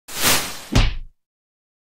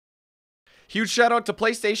Huge shout out to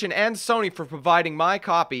PlayStation and Sony for providing my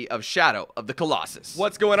copy of Shadow of the Colossus.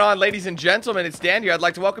 What's going on, ladies and gentlemen? It's Dan here. I'd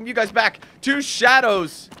like to welcome you guys back to Shadow,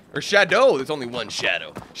 there's only one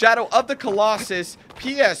Shadow. Shadow of the Colossus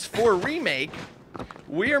PS4 remake.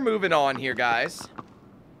 We are moving on here, guys.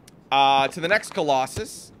 To the next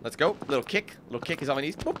Colossus. Let's go. Little kick is on my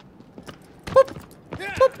knees. Boop. Boop.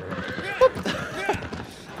 Boop. Boop.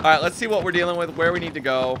 Alright, let's see what we're dealing with, where we need to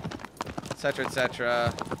go, etc.,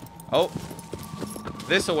 etc. Oh.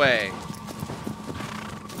 This away.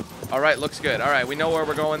 Alright, looks good. Alright, we know where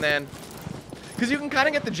we're going then. Because you can kind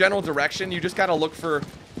of get the general direction. You just got to look for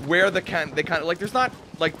where they kind of, like, there's not,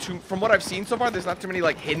 like, from what I've seen so far, there's not too many,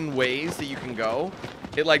 like, hidden ways that you can go.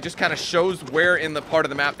 It, like, just kind of shows where in the part of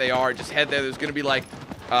the map they are. Just head there. There's going to be, like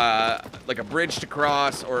a bridge to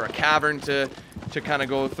cross or a cavern to kind of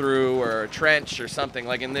go through, or a trench or something.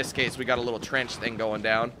 Like, in this case, we got a little trench thing going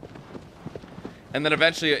down. And then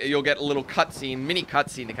eventually you'll get a little cutscene, mini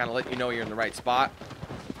cutscene to kind of let you know you're in the right spot.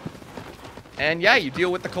 And yeah, you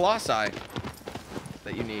deal with the colossi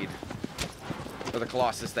that you need. Or the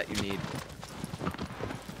colossus that you need.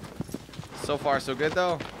 So far, so good,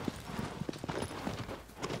 though.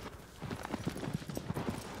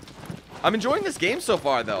 I'm enjoying this game so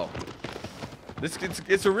far, though.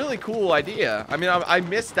 It's a really cool idea. I mean, I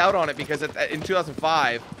missed out on it because in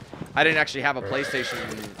 2005, I didn't actually have a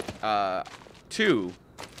PlayStation 2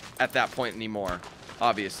 at that point anymore,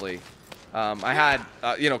 obviously. I had,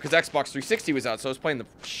 you know, because Xbox 360 was out, so I was playing the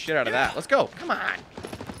shit out of that. Let's go. Come on.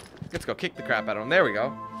 Let's go kick the crap out of him. There we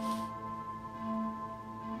go.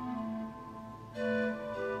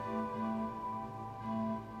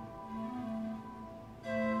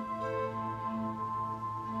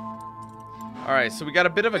 Alright, so we got a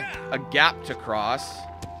bit of a gap to cross.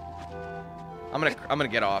 I'm gonna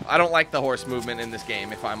get off. I don't like the horse movement in this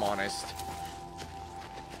game, if I'm honest.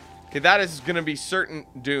 Okay, that is gonna be certain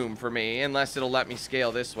doom for me, unless it'll let me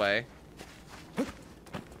scale this way.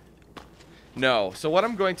 No. So what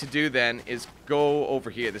I'm going to do then is go over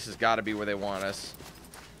here. This has got to be where they want us.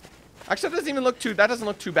 Actually, that doesn't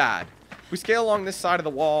look too bad. We scale along this side of the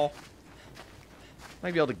wall.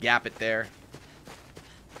 Might be able to gap it there.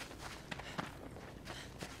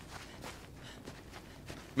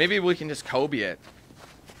 Maybe we can just Kobe it.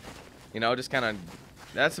 You know, just kind of...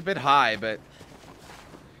 That's a bit high, but...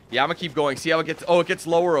 Yeah, I'm gonna keep going. See how it gets... Oh, it gets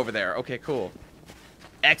lower over there. Okay, cool.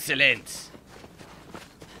 Excellent.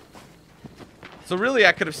 So really,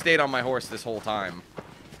 I could have stayed on my horse this whole time.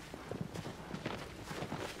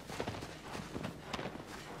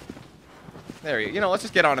 There you know, let's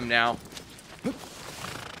just get on him now.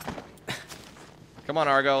 Come on,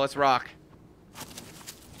 Argo. Let's rock.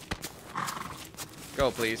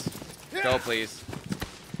 Go, please. Go, please.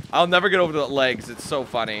 I'll never get over the legs. It's so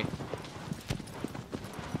funny.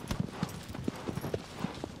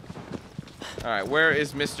 Alright, where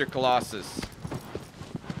is Mr. Colossus?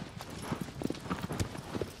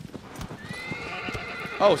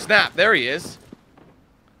 Oh, snap. There he is.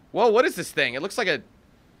 Whoa, what is this thing? It looks like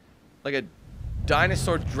a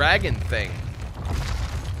dinosaur dragon thing.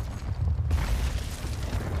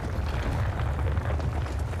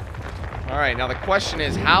 Alright, now the question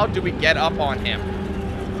is, how do we get up on him?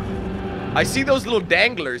 I see those little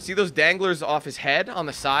danglers. See those danglers off his head on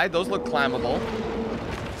the side? Those look climbable.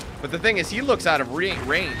 But the thing is, he looks out of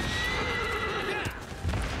range.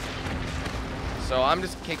 So I'm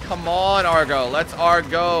just... Okay, come on, Argo. Let's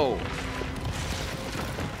Argo.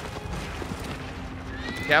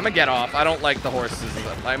 Okay, I'm gonna get off. I don't like the horses.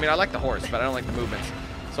 I mean, I like the horse, but I don't like the movements.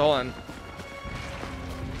 So hold on. A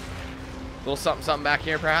little something, something back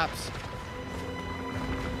here, perhaps?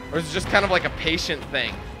 Or is it just kind of like a patient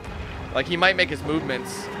thing? Like, he might make his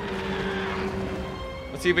movements.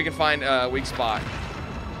 Let's see if we can find a weak spot.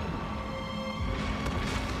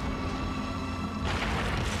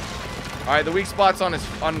 Alright, the weak spot's on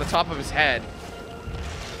the top of his head.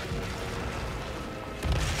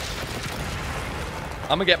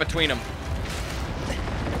 I'm gonna get between them.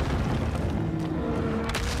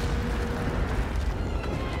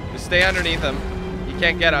 Just stay underneath him. He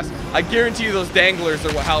can't get us. I guarantee you those danglers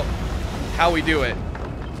are how we do it.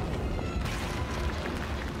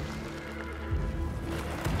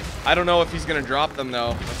 I don't know if he's gonna drop them though.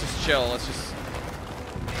 Let's just chill. Let's just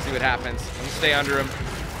see what happens. I'm gonna stay under him.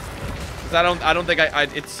 Cause I don't think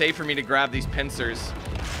it's safe for me to grab these pincers,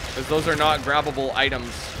 because those are not grabbable items.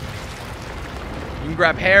 You can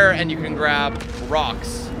grab hair and you can grab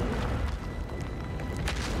rocks.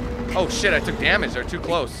 Oh shit, I took damage. They're too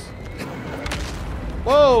close.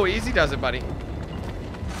 Whoa, easy does it, buddy.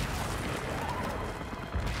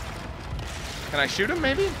 Can I shoot him,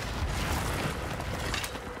 maybe?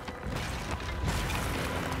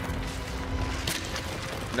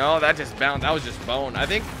 No, that just bounced. That was just bone. I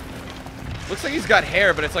think. Looks like he's got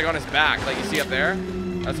hair, but it's like on his back. Like you see up there?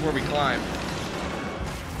 That's where we climb.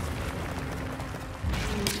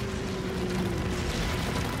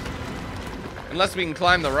 Unless we can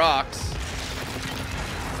climb the rocks.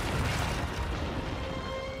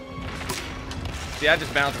 See, that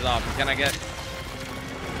just bounces off. Can I get...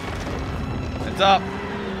 It's up.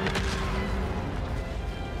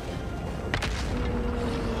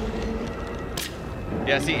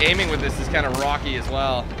 Yeah, see, aiming with this is kind of rocky as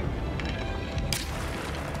well.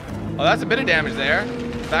 Oh, that's a bit of damage there.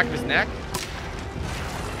 Back of his neck.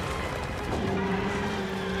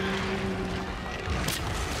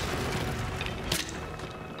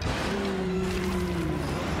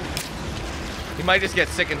 He might just get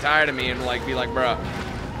sick and tired of me and like be like, bruh.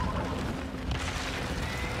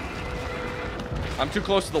 I'm too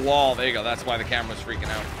close to the wall. There you go. That's why the camera's freaking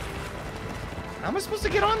out. How am I supposed to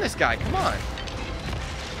get on this guy? Come on.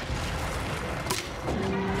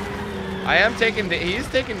 I am taking, he is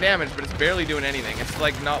taking damage, but it's barely doing anything. It's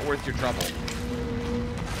like not worth your trouble.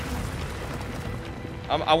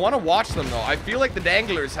 I want to watch them though. I feel like the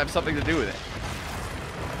danglers have something to do with it.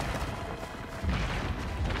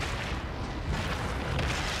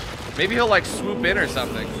 Maybe he'll like swoop in or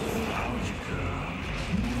something.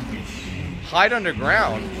 Hide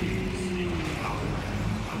underground.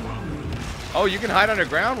 Oh, you can hide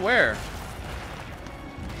underground? Where?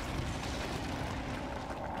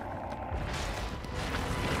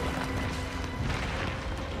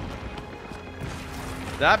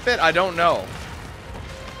 That bit, I don't know.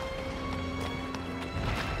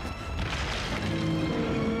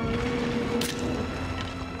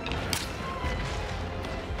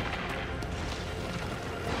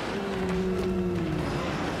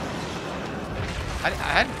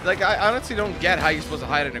 I honestly don't get how you're supposed to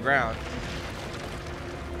hide underground.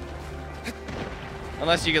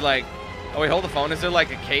 Unless you could like... Oh wait, hold the phone. Is there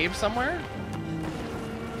like a cave somewhere?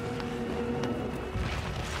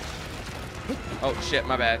 Oh shit,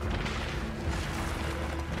 my bad.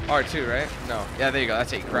 R2, right? No. Yeah, there you go.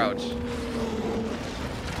 That's how you crouch.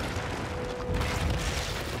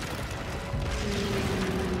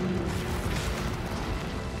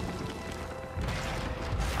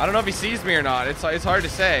 I don't know if he sees me or not. It's hard to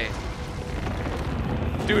say.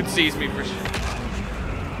 Dude sees me for sure.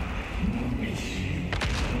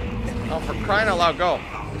 Oh, for crying out loud, go.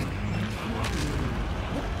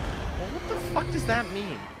 Well, what the fuck does that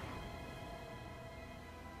mean?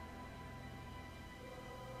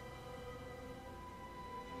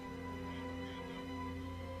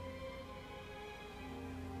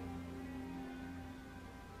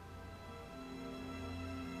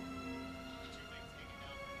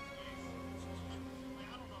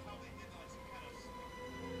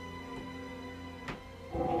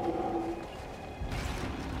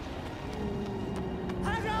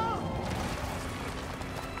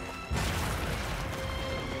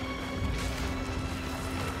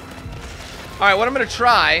 Alright, what I'm going to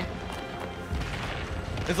try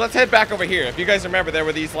is let's head back over here. If you guys remember, there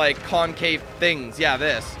were these, like, concave things. Yeah,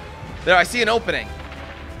 this. There, I see an opening.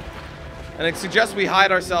 And it suggests we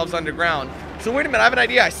hide ourselves underground. So wait a minute, I have an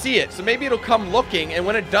idea. I see it. So maybe it'll come looking, and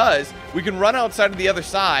when it does, we can run outside to the other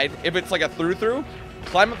side, if it's like a through-through,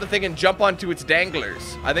 climb up the thing and jump onto its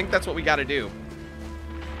danglers. I think that's what we got to do.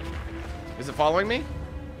 Is it following me?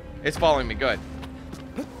 It's following me. Good.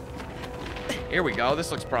 Here we go.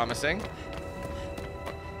 This looks promising.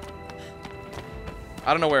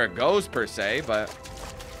 I don't know where it goes per se, but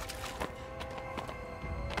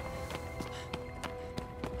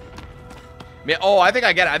oh, I think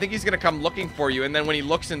I get it. I think he's gonna come looking for you, and then when he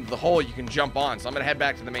looks into the hole, you can jump on. So I'm gonna head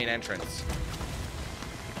back to the main entrance.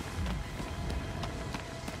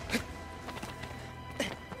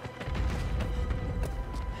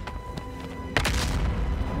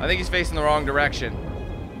 I think he's facing the wrong direction.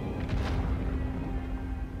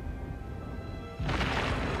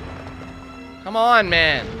 Come on,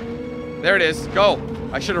 man. There it is. Go.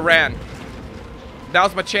 I should have ran.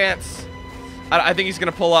 Now's my chance. I think he's going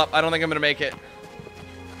to pull up. I don't think I'm going to make it.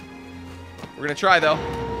 We're going to try, though.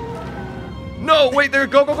 No, wait there.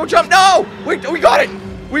 Go, go, go, jump. No! Wait, we got it.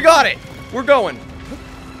 We got it. We're going.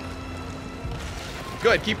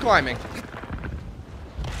 Good. Keep climbing.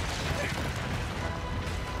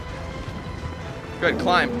 Good.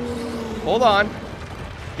 Climb. Hold on.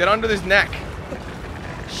 Get under his neck.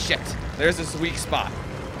 Shit. There's this weak spot.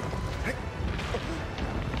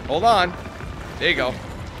 Hold on. There you go.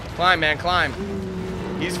 Climb, man, climb.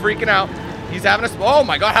 He's freaking out. He's having a... Oh,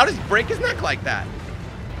 my God. How does he break his neck like that?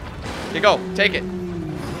 Here you go. Take it.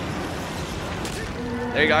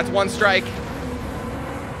 There you go. That's one strike.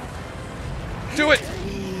 Do it.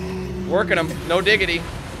 Working him. No diggity.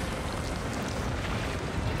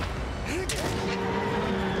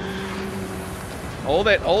 Hold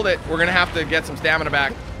it, hold it. We're gonna have to get some stamina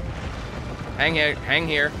back. Hang here, hang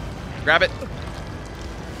here. Grab it.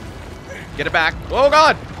 Get it back. Oh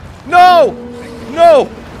god! No! No!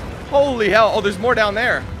 Holy hell. Oh, there's more down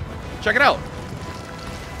there. Check it out.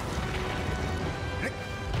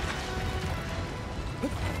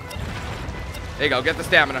 There you go, get the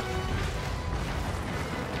stamina.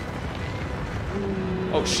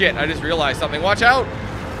 Oh shit, I just realized something. Watch out!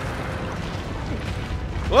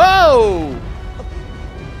 Whoa!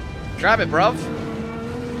 Grab it, bruv.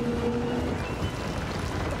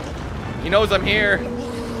 He knows I'm here.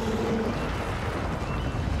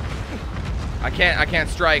 I can't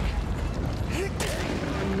strike.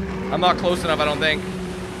 I'm not close enough, I don't think.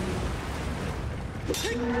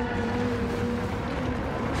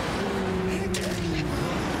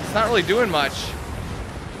 It's not really doing much.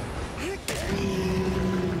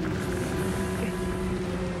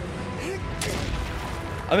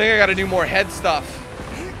 I think I gotta do more head stuff.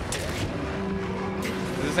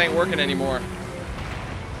 This ain't working anymore.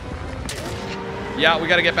 Yeah, we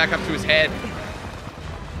gotta get back up to his head.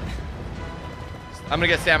 I'm gonna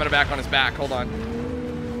get stamina back on his back. Hold on.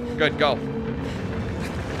 Good, go.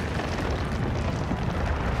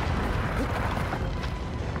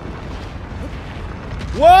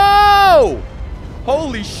 Whoa!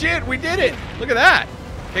 Holy shit, we did it! Look at that.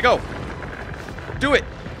 Okay, go. Do it.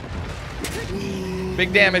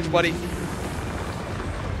 Big damage, buddy.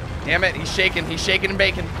 Damn it, he's shaking and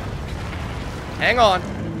baking. Hang on.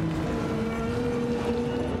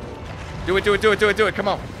 Do it, do it, do it, do it, do it. Come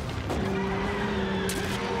on.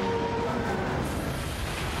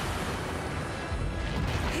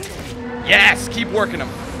 Yes, keep working him.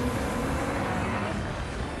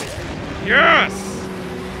 Yes!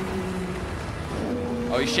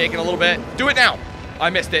 Oh, he's shaking a little bit. Do it now. I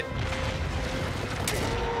missed it.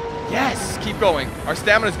 Yes, keep going. Our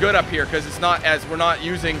stamina's good up here because it's not as we're not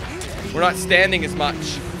standing as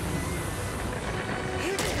much.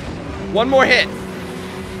 One more hit.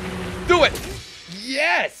 Do it.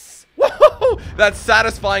 Yes. Whoa, that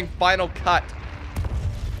satisfying final cut.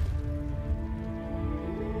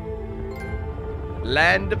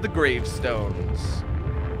 Land of the Gravestones.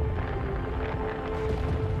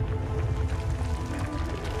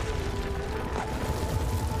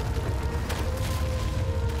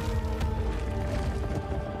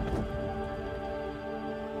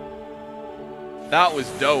 That was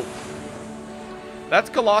dope. That's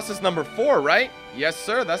Colossus number 4, right? Yes,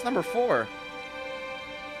 sir. That's number 4.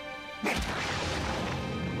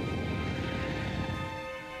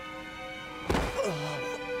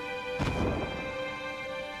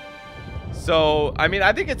 So, I mean,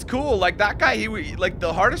 I think it's cool. Like, that guy, like,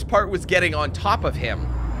 the hardest part was getting on top of him.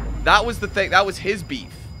 That was the thing. That was his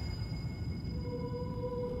beef.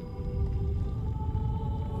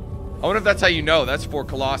 I wonder if that's how you know. That's 4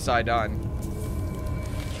 Colossi done.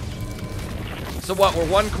 So what? We're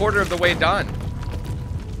 1/4 of the way done.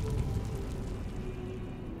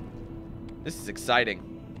 This is exciting.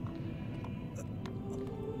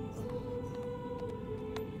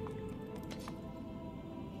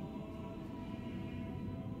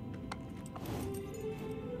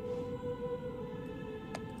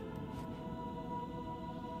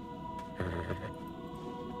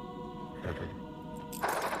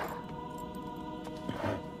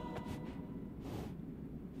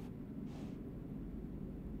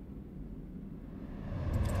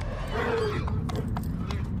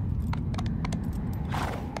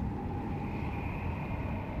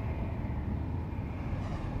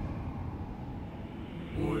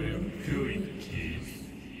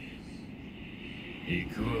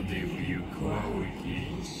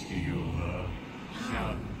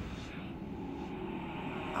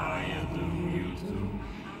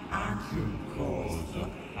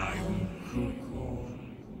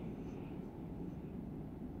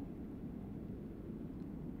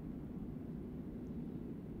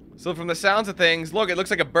 So from the sounds of things, look, it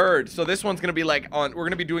looks like a bird. So this one's gonna be like we're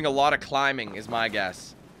gonna be doing a lot of climbing, is my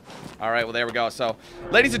guess. All right, well, there we go. So,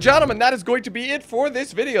 ladies and gentlemen, that is going to be it for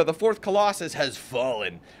this video. The 4th Colossus has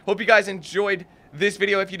fallen. Hope you guys enjoyed this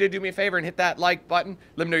video. If you did, do me a favor and hit that like button.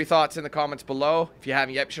 Let me know your thoughts in the comments below. If you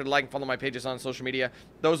haven't yet, be sure to like and follow my pages on social media.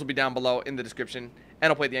 Those will be down below in the description.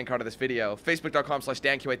 And I'll play the end card of this video.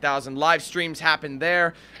 Facebook.com/DanQ8000. Live streams happen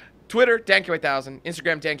there. Twitter, DanQ8000.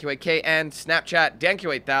 Instagram, DanQ8K. And Snapchat,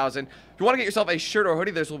 DanQ8000. If you want to get yourself a shirt or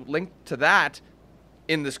hoodie, there's a link to that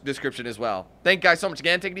in the description as well. Thank you guys so much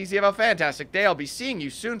again. Take it easy. Have a fantastic day. I'll be seeing you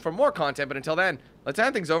soon for more content. But until then, let's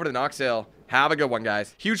hand things over to Noxale. Have a good one,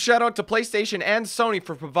 guys. Huge shout out to PlayStation and Sony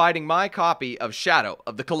for providing my copy of Shadow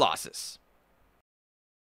of the Colossus.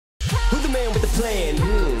 Who's the man with the plan?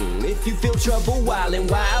 If you feel trouble wildin'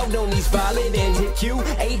 wild on these violent and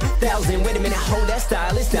DanQ8000. Wait a minute, hold that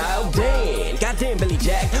style, it's dialed in. Goddamn Billy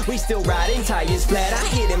Jack, we still riding, tires flat. I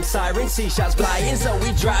hear them sirens, see shots flying, so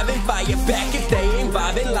we driving, fire back if they ain't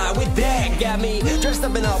vibing. Lie with that, got me dressed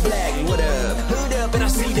up in all black. What up? Hood up, and I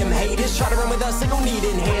see them haters try to run with us, they gon' need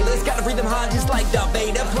inhalers. Gotta breathe them hard just like the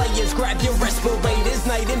Phaedra. Players, grab your respirators,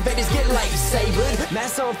 night invaders get lightsabered.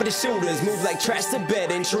 Mask on for the shooters, move like trash to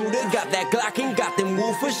bed intruder. Got that Glock and got them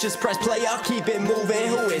woofers, just press play, I'll keep it moving.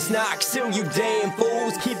 Who is not? Still you damn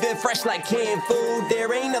fools, keep it fresh like canned food.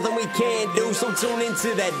 There ain't nothing we can't do, so tune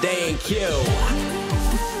into that DanQ.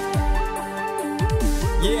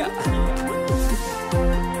 Yeah,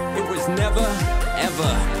 it was never,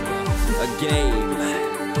 ever a game.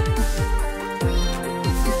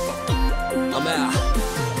 I'm out.